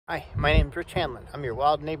Hi, my name is Rich Hanlon. I'm your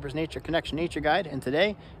Wild Neighbors Nature Connection nature guide, and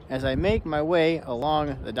today, as I make my way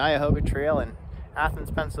along the Cuyahoga Trail in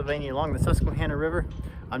Athens, Pennsylvania, along the Susquehanna River,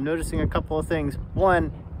 I'm noticing a couple of things.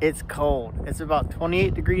 One, it's cold. It's about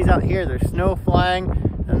 28 degrees out here. There's snow flying,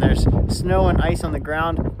 and there's snow and ice on the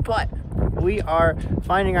ground, but we are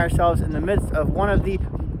finding ourselves in the midst of one of the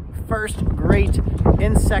first great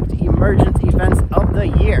insect emergence events of the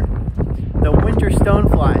year. The winter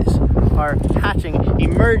stoneflies are hatching,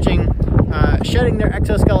 emerging, shedding their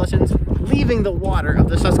exoskeletons, leaving the water of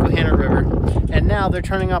the Susquehanna River, and now they're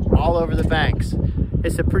turning up all over the banks.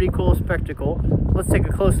 It's a pretty cool spectacle. Let's take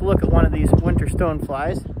a close look at one of these winter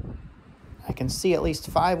stoneflies. I can see at least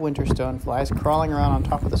 5 winter stoneflies crawling around on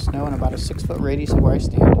top of the snow in about a 6-foot radius of where I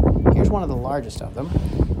stand. Here's one of the largest of them.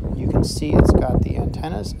 You can see it's got the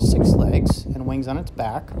antennas, 6 legs, and wings on its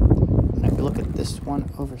back. And if you look at this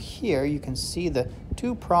one over here, you can see the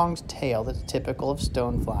 2-pronged tail that's typical of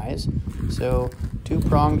stoneflies. So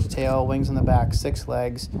 2-pronged tail, wings on the back, 6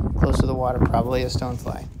 legs, close to the water, probably a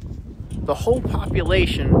stonefly. The whole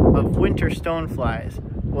population of winter stoneflies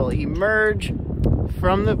will emerge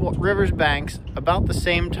from the river's banks about the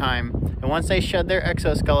same time. And once they shed their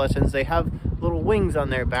exoskeletons, they have little wings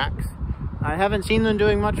on their backs. I haven't seen them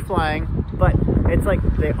doing much flying, but it's like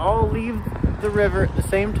they all leave the river at the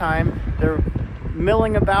same time. They're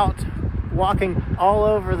milling about, walking all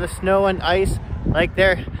over the snow and ice like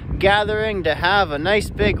they're gathering to have a nice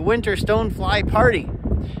big winter stonefly party.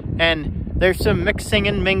 And there's some mixing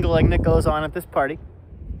and mingling that goes on at this party.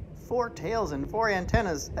 4 tails and 4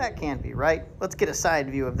 antennas, that can't be right. Let's get a side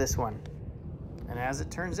view of this one. And as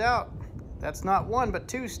it turns out, that's not 1 but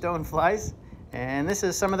 2 stoneflies. And this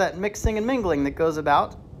is some of that mixing and mingling that goes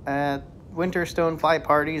about at winter stonefly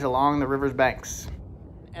parties along the river's banks.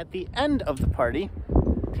 At the end of the party,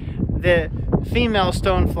 the female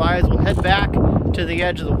stoneflies will head back to the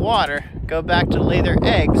edge of the water, go back to lay their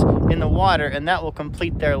eggs in the water, and that will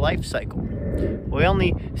complete their life cycle. We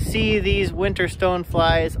only see these winter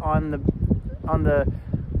stoneflies on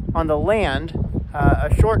the land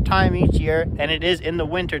a short time each year, and it is in the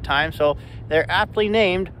winter time, so they're aptly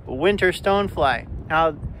named winter stonefly.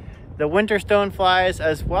 Now, the winter stoneflies,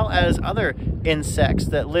 as well as other insects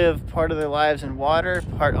that live part of their lives in water,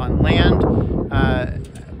 part on land,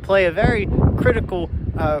 play a very critical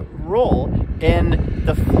role in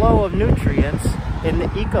the flow of nutrients in the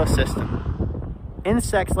ecosystem.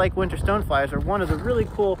 Insects like winter stoneflies are one of the really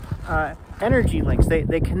cool energy links.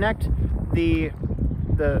 They connect the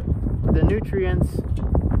nutrients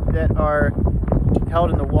that are held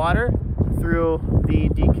in the water through the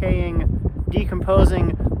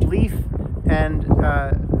decomposing leaf and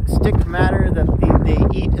stick matter that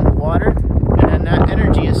they eat in the water, and then that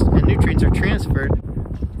energy and nutrients are transferred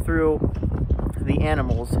through the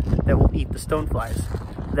animals that will eat the stoneflies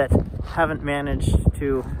that haven't managed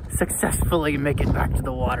to successfully make it back to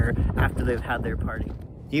the water after they've had their party.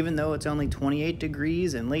 Even though it's only 28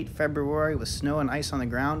 degrees in late February with snow and ice on the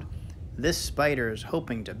ground, this spider is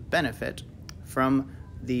hoping to benefit from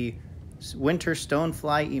the winter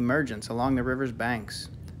stonefly emergence along the river's banks.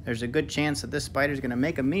 There's a good chance that this spider is going to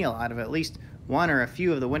make a meal out of at least 1 or a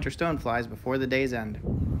few of the winter stoneflies before the day's end.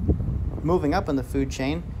 Moving up in the food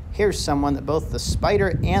chain, here's someone that both the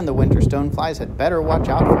spider and the winter stoneflies had better watch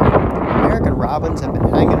out for. American robins have been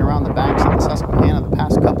hanging around the banks of the Susquehanna the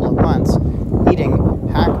past couple of months, eating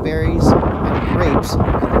hackberries and grapes in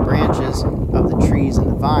the branches of the trees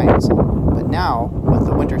and the vines. But now, with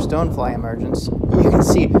the winter stonefly emergence, you can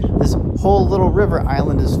see this whole little river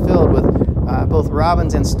island is filled with both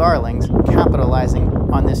robins and starlings capitalizing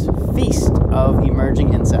on this feast of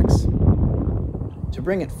emerging insects. To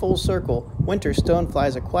bring it full circle, winter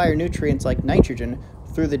stoneflies acquire nutrients like nitrogen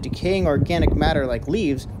through the decaying organic matter like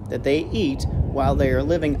leaves that they eat while they are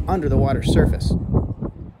living under the water's surface.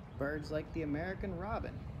 Birds like the American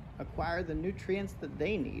robin acquire the nutrients that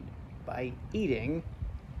they need by eating,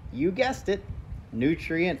 you guessed it,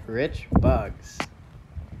 nutrient-rich bugs.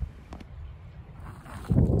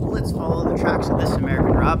 Let's follow the tracks of this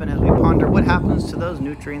American robin as we ponder what happens to those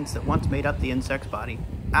nutrients that once made up the insect's body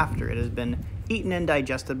after it has been eaten and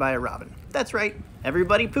digested by a robin. That's right,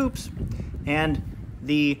 everybody poops. And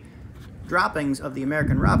the droppings of the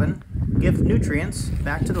American robin give nutrients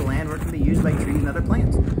back to the land where it can be used by trees and other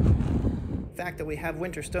plants. The fact that we have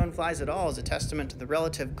winter stoneflies at all is a testament to the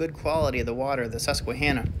relative good quality of the water of the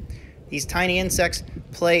Susquehanna. These tiny insects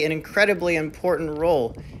play an incredibly important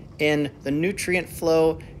role in the nutrient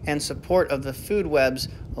flow and support of the food webs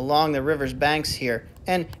along the river's banks here.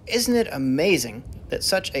 And isn't it amazing that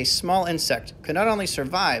such a small insect could not only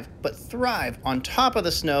survive, but thrive on top of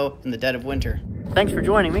the snow in the dead of winter? Thanks for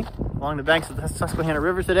joining me. along the banks of the Susquehanna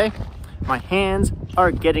River today. My hands are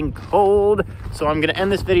getting cold, so I'm gonna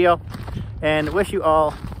end this video and wish you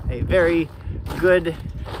all a very good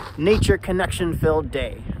nature connection filled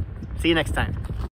day. See you next time.